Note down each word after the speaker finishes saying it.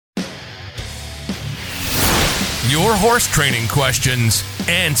Your horse training questions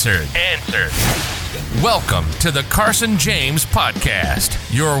answered. Welcome to the Carson James Podcast,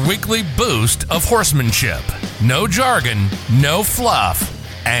 your weekly boost of horsemanship. No jargon, no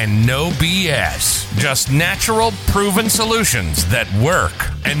fluff, and no BS. Just natural, proven solutions that work.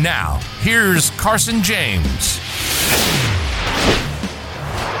 And now, here's Carson James.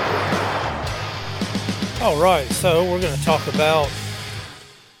 All right, so we're going to talk about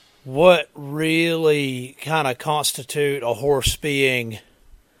what really kind of constitute a horse being,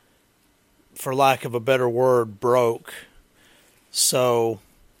 for lack of a better word, broke. So,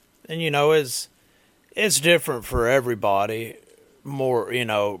 and it's different for everybody, more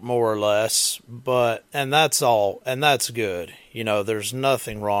or less, and that's all, and that's good. There's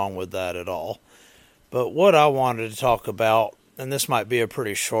nothing wrong with that at all. But what I wanted to talk about, and this might be a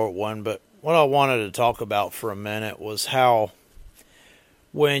pretty short one, but what I wanted to talk about for a minute was how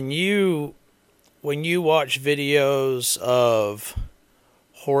when you watch videos of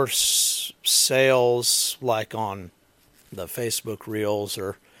horse sales, like on the Facebook Reels,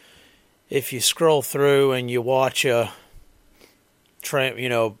 or if you scroll through and you watch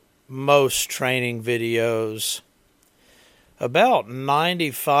most training videos, about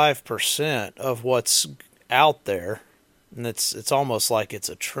 95% of what's out there, and it's almost like it's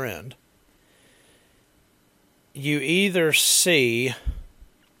a trend, you either see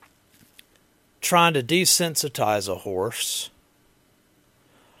trying to desensitize a horse,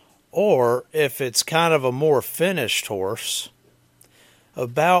 or if it's kind of a more finished horse,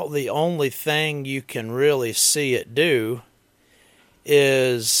 about the only thing you can really see it do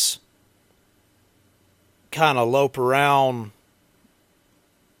is kind of lope around,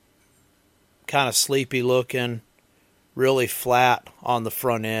 kind of sleepy looking, really flat on the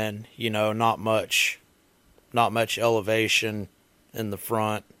front end, not much elevation in the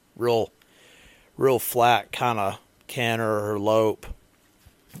front, real flat kind of canter or lope.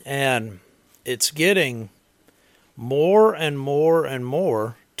 And it's getting more and more and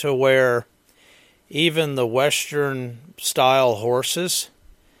more to where even the Western style horses,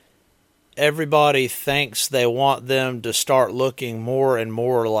 everybody thinks they want them to start looking more and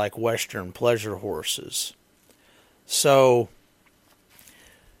more like Western pleasure horses. So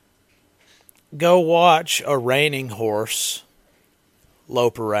go watch a reining horse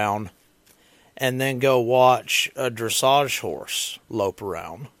lope around, and then go watch a dressage horse lope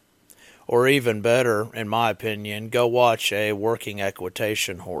around. Or even better, in my opinion, go watch a working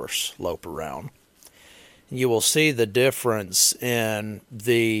equitation horse lope around. You will see the difference in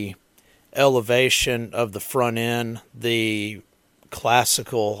the elevation of the front end, the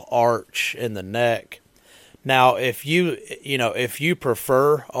classical arch in the neck. Now, if you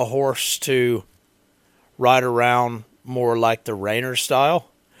prefer a horse to ride around more like the reiner style,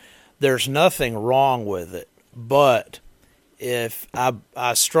 there's nothing wrong with it. But if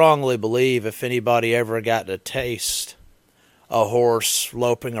I strongly believe if anybody ever got to taste a horse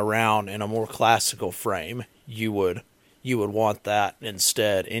loping around in a more classical frame, you would want that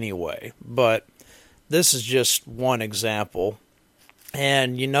instead anyway. But this is just one example.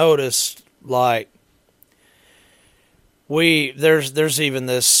 And you notice, like, there's even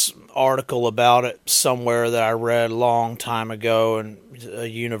this article about it somewhere that I read a long time ago, and a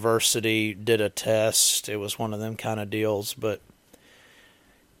university did a test. It was one of them kind of deals. But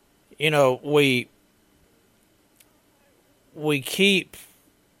we keep,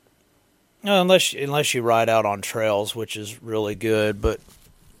 unless you ride out on trails, which is really good, but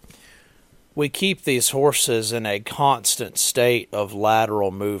we keep these horses in a constant state of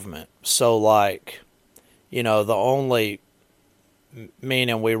lateral movement. So, like, the only,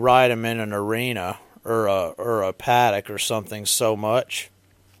 meaning we ride them in an arena or a paddock or something so much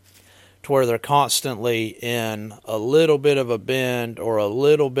to where they're constantly in a little bit of a bend or a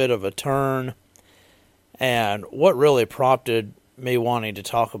little bit of a turn. And what really prompted me wanting to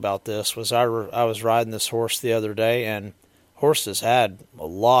talk about this was I was riding this horse the other day, and horses had a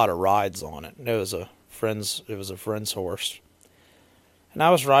lot of rides on it. It was a friend's horse. And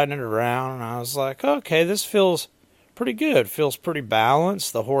I was riding it around, and I was like, okay, this feels pretty good. Feels pretty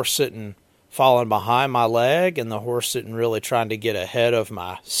balanced. The horse sitting, falling behind my leg, and the horse sitting really trying to get ahead of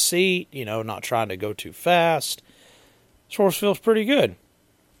my seat, not trying to go too fast. This horse feels pretty good.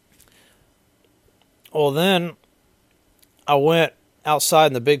 Well, then I went outside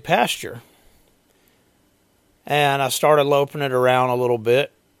in the big pasture, and I started loping it around a little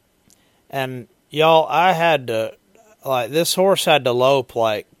bit. And y'all, I had to, this horse had to lope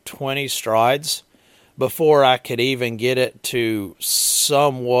 20 strides before I could even get it to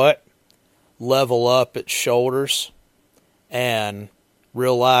somewhat level up its shoulders and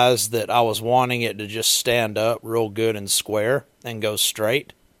realized that I was wanting it to just stand up real good and square and go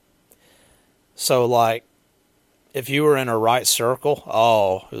straight. So, like, if you were in a right circle,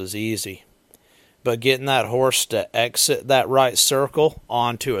 oh, it was easy. But getting that horse to exit that right circle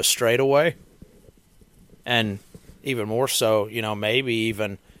onto a straightaway, and even more so, maybe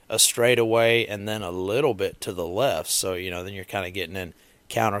even a straightaway and then a little bit to the left. So, then you're kind of getting in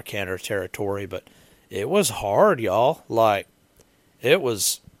counter territory. But it was hard, y'all. Like, it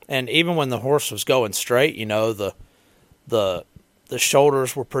was, and even when the horse was going straight, the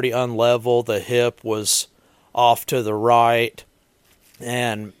shoulders were pretty unlevel, the hip was off to the right,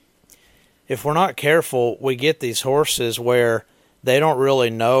 and if we're not careful, we get these horses where they don't really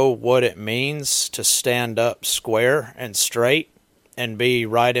know what it means to stand up square and straight and be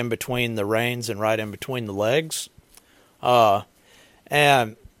right in between the reins and right in between the legs.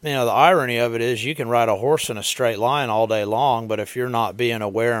 And, the irony of it is you can ride a horse in a straight line all day long, but if you're not being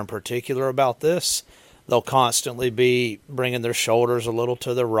aware and particular about this, they'll constantly be bringing their shoulders a little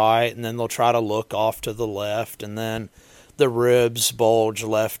to the right, and then they'll try to look off to the left, and then the ribs bulge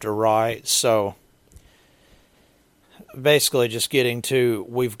left or right. So basically just getting to,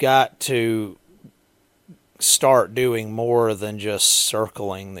 we've got to start doing more than just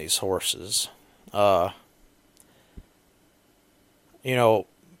circling these horses.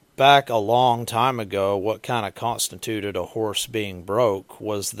 Back a long time ago, what kind of constituted a horse being broke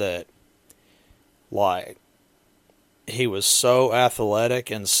was that, like, he was so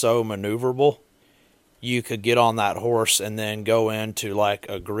athletic and so maneuverable, you could get on that horse and then go into, like,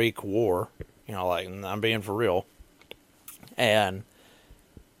 a Greek war. Like, I'm being for real. And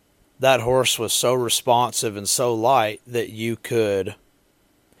that horse was so responsive and so light that you could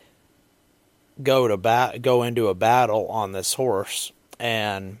go into a battle on this horse,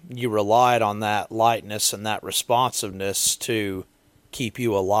 and you relied on that lightness and that responsiveness to keep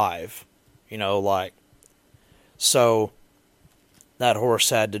you alive. So that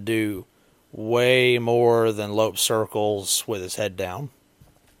horse had to do way more than lope circles with his head down.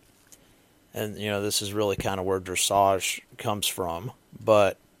 And, this is really kind of where dressage comes from.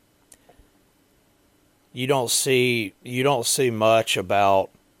 But you don't see much about,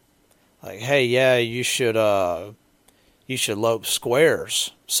 like, hey, yeah, you should lope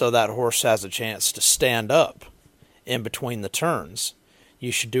squares so that horse has a chance to stand up in between the turns.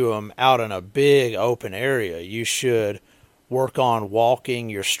 You should do them out in a big open area. You should work on walking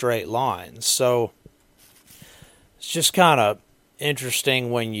your straight lines. So it's just kind of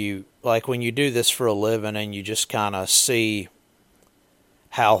interesting when you do this for a living and you just kind of see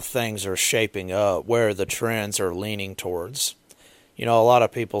how things are shaping up, where the trends are leaning towards. A lot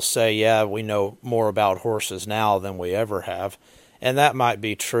of people say, yeah, we know more about horses now than we ever have. And that might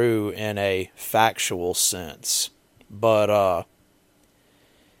be true in a factual sense. But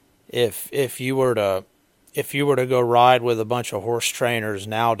if you were to go ride with a bunch of horse trainers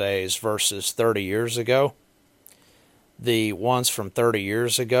nowadays versus 30 years ago, the ones from 30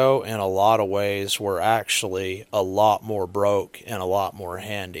 years ago in a lot of ways were actually a lot more broke and a lot more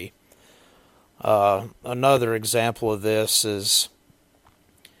handy. Another example of this is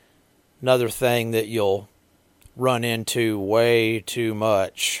another thing that you'll run into way too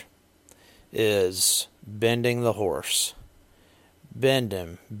much is bending the horse. Bend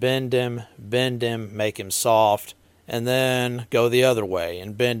him, make him soft, and then go the other way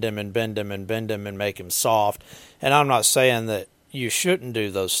and bend him and make him soft. And I'm not saying that you shouldn't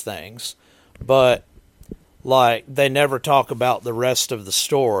do those things, but like they never talk about the rest of the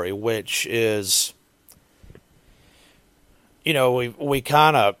story, which is,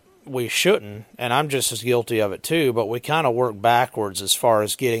 we shouldn't, and I'm just as guilty of it too, but we kind of work backwards as far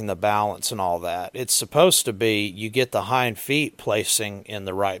as getting the balance and all that. It's supposed to be you get the hind feet placing in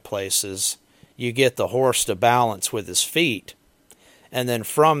the right places, you get the horse to balance with his feet, and then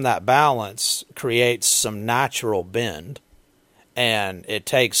from that balance creates some natural bend, and it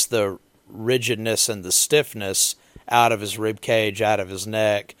takes the rigidness and the stiffness out of his rib cage, out of his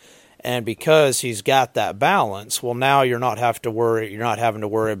neck. And because he's got that balance, well, now you're not having to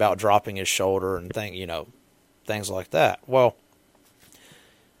worry about dropping his shoulder and things like that. Well,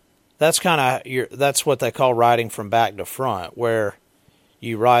 that's that's what they call riding from back to front, where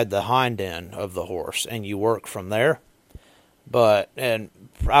you ride the hind end of the horse and you work from there. And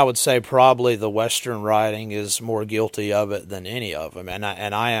I would say probably the Western riding is more guilty of it than any of them, and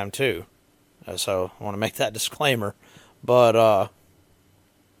I am too. So I want to make that disclaimer, but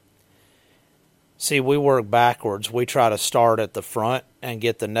see, we work backwards. We try to start at the front and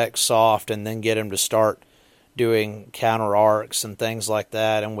get the neck soft and then get him to start doing counter arcs and things like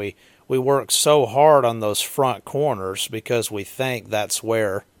that. And we we work so hard on those front corners because we think that's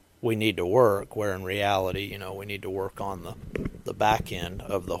where we need to work, where in reality, we need to work on the back end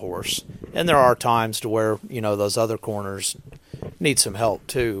of the horse. And there are times to where, those other corners need some help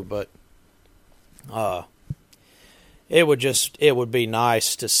too, but it would be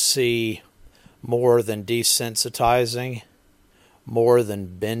nice to see more than desensitizing, more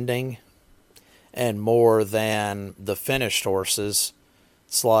than bending, and more than the finished horses.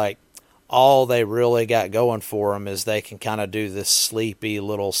 It's like all they really got going for them is they can kind of do this sleepy,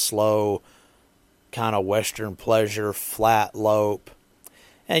 little slow, kind of Western pleasure, flat lope.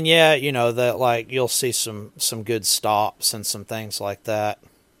 And yeah, that like you'll see some good stops and some things like that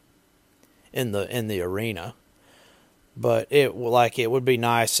in the arena. But it would be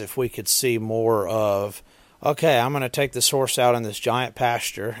nice if we could see more of, okay, I'm going to take this horse out in this giant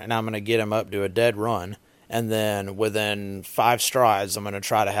pasture and I'm going to get him up to a dead run. And then within 5 strides, I'm going to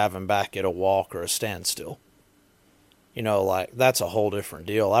try to have him back at a walk or a standstill. That's a whole different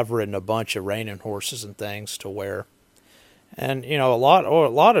deal. I've ridden a bunch of reining horses and things to where, and a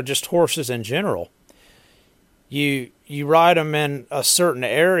lot of just horses in general. You ride them in a certain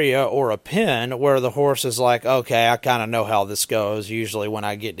area or a pen where the horse is like, okay, I kind of know how this goes. Usually when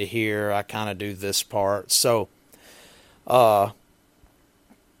I get to here, I kind of do this part. So,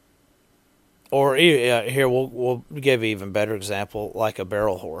 or here, we'll give an even better example, like a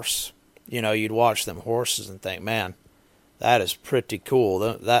barrel horse. You'd watch them horses and think, man, that is pretty cool.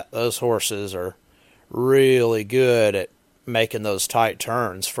 Those horses are really good at making those tight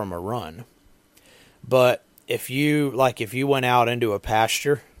turns from a run. But if you went out into a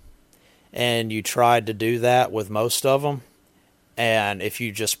pasture and you tried to do that with most of them, and if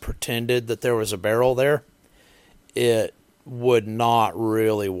you just pretended that there was a barrel there, it would not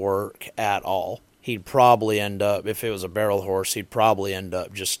really work at all. He'd probably end up, if it was a barrel horse, he'd probably end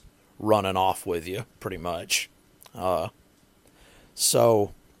up just running off with you, pretty much. And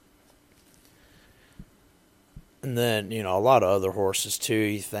then, a lot of other horses too,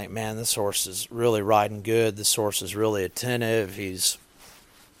 you think, man, this horse is really riding good. This horse is really attentive. He's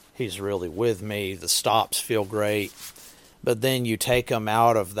really with me. The stops feel great. But then you take him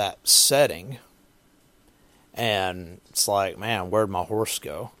out of that setting, and it's like, man, where'd my horse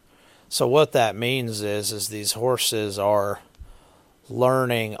go? So what that means is these horses are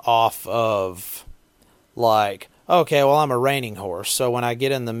learning off of, like, okay, well, I'm a reining horse, so when I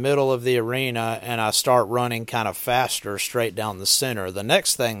get in the middle of the arena and I start running kind of faster straight down the center, the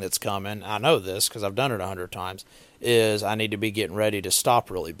next thing that's coming, I know this because I've done it 100 times, is I need to be getting ready to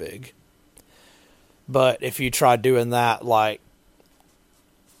stop really big. But if you try doing that, like,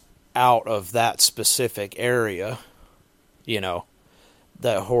 out of that specific area,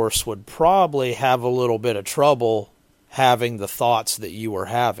 that horse would probably have a little bit of trouble having the thoughts that you were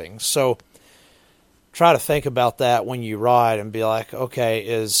having. So try to think about that when you ride and be like, okay,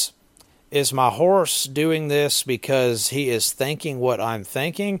 is my horse doing this because he is thinking what I'm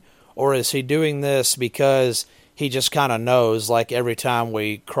thinking, or is he doing this because he just kind of knows, like, every time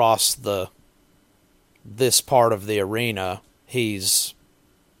we cross this part of the arena, he's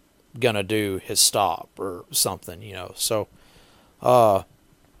gonna do his stop or something, So go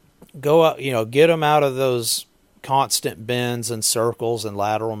out, get him out of those constant bends and circles and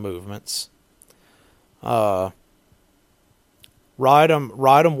lateral movements. Ride them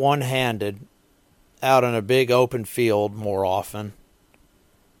one-handed out in a big open field more often.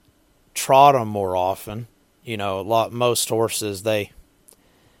 Trot them more often. Most horses, they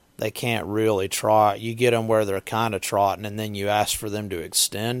can't really trot. You get them where they're kind of trotting, and then you ask for them to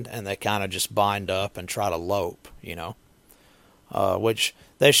extend, and they kind of just bind up and try to lope, which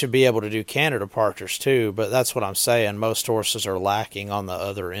they should be able to do Canada Parters too, but that's what I'm saying. Most horses are lacking on the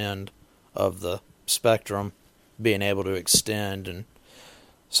other end of the spectrum, being able to extend, and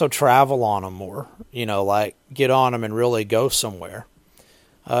so travel on them more, like get on them and really go somewhere.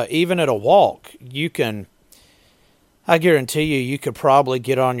 Even at a walk, I guarantee you could probably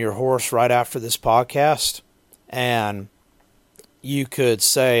get on your horse right after this podcast and you could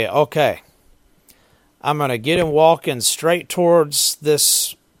say, okay, I'm going to get him walking straight towards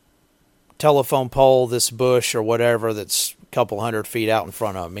this telephone pole, this bush or whatever that's a couple 100 feet out in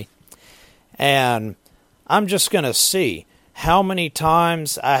front of me. And I'm just going to see how many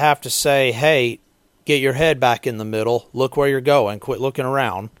times I have to say, hey, get your head back in the middle, look where you're going, quit looking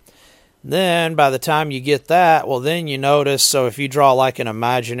around. Then by the time you get that, well, then you notice, so if you draw like an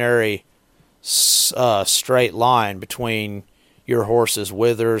imaginary straight line between your horse's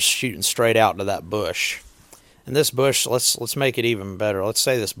withers shooting straight out into that bush. And this bush, let's make it even better. Let's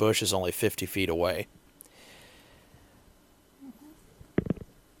say this bush is only 50 feet away.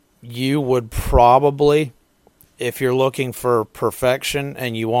 you would probably, if you're looking for perfection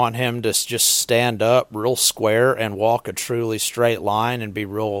and you want him to just stand up real square and walk a truly straight line and be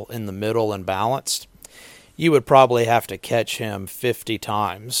real in the middle and balanced, you would probably have to catch him 50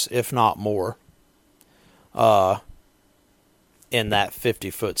 times, if not more, in that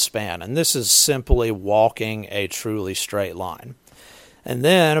 50-foot span. And this is simply walking a truly straight line. And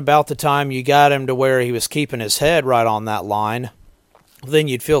then about the time you got him to where he was keeping his head right on that line, then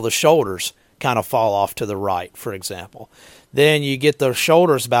you'd feel the shoulders kind of fall off to the right, for example. Then you get the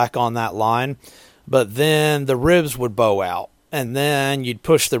shoulders back on that line, but then the ribs would bow out. And then you'd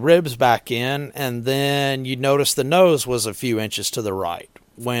push the ribs back in, and then you'd notice the nose was a few inches to the right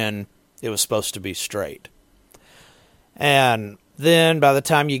when it was supposed to be straight. And then by the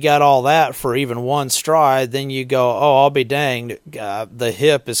time you got all that for even one stride, then you go, oh, I'll be danged, the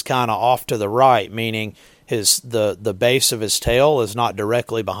hip is kind of off to the right, meaning the base of his tail is not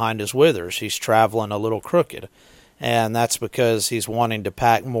directly behind his withers. He's traveling a little crooked. And that's because he's wanting to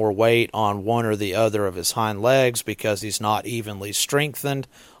pack more weight on one or the other of his hind legs because he's not evenly strengthened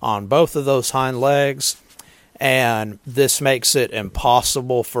on both of those hind legs. And this makes it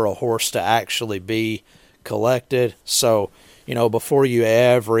impossible for a horse to actually be collected. So, before you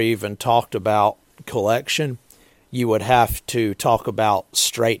ever even talked about collection, you would have to talk about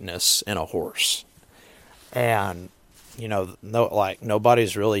straightness in a horse. And,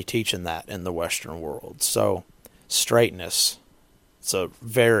 nobody's really teaching that in the Western world. So, straightness, it's a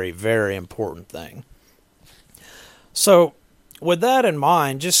very, very important thing. So, with that in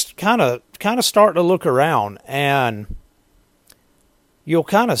mind, just kind of start to look around, and you'll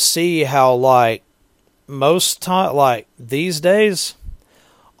kind of see how, most time, these days,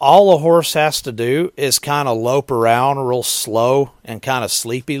 all a horse has to do is kind of lope around real slow and kind of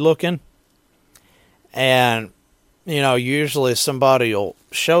sleepy looking. And, usually somebody will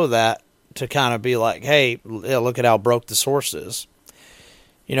show that to kind of be like, hey, look at how broke this horse is.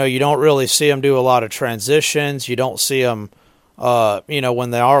 You don't really see them do a lot of transitions. You don't see them,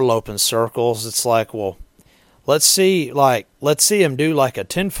 when they are loping circles. It's like, well, let's see him do like a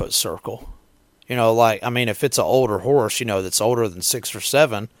 10-foot circle. If it's an older horse, that's older than 6 or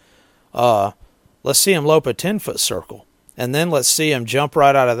 7, let's see him lope a 10-foot circle. And then let's see him jump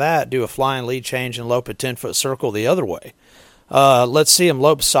right out of that, do a flying lead change, and lope a 10-foot circle the other way. Let's see him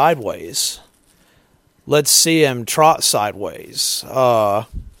lope sideways. Let's see him trot sideways.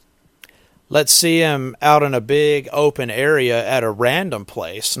 Let's see him out in a big open area at a random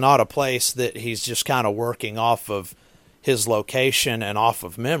place, not a place that he's just kind of working off of his location and off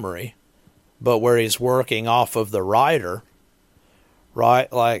of memory, but where he's working off of the rider,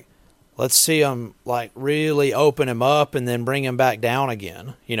 right? Let's see him, really open him up and then bring him back down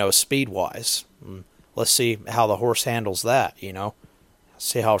again, speed-wise. Let's see how the horse handles that,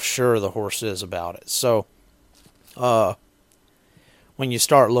 See how sure the horse is about it. So, when you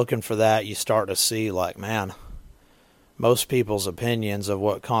start looking for that, you start to see, man, most people's opinions of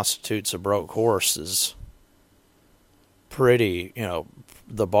what constitutes a broke horse is pretty,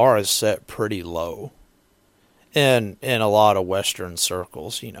 the bar is set pretty low in a lot of Western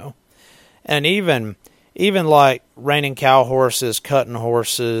circles, And even reining cow horses, cutting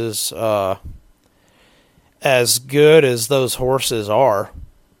horses, as good as those horses are,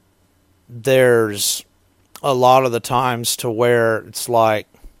 there's a lot of the times to where it's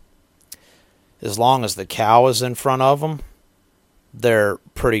as long as the cow is in front of them, they're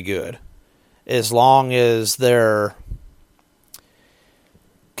pretty good. As long as they're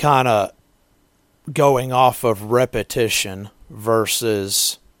kind of going off of repetition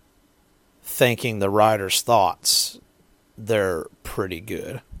versus thinking the rider's thoughts, they're pretty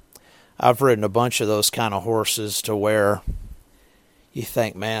good. I've ridden a bunch of those kind of horses to where you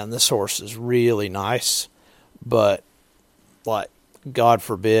think, man, this horse is really nice, but God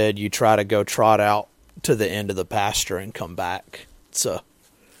forbid you try to go trot out to the end of the pasture and come back. It's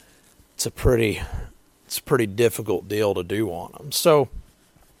a pretty difficult deal to do on them. So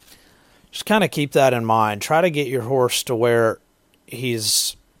just kind of keep that in mind. Try to get your horse to where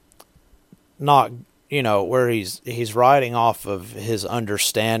he's not, where he's riding off of his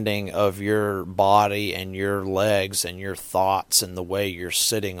understanding of your body and your legs and your thoughts and the way you're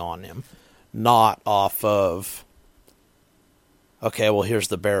sitting on him, not off of, okay, well, here's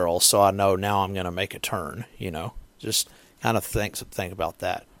the barrel, so I know now I'm going to make a turn, Just kind of think about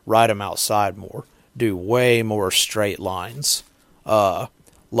that. Ride him outside more. Do way more straight lines.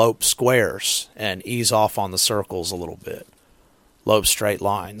 Lope squares and ease off on the circles a little bit. Lope straight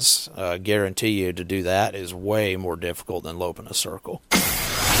lines. Guarantee you to do that is way more difficult than loping a circle.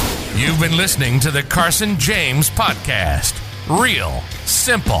 You've been listening to the Carson James Podcast. Real,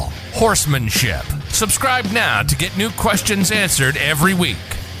 simple horsemanship. Subscribe now to get new questions answered every week.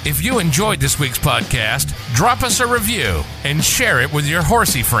 If you enjoyed this week's podcast, drop us a review and share it with your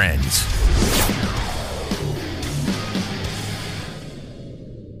horsey friends.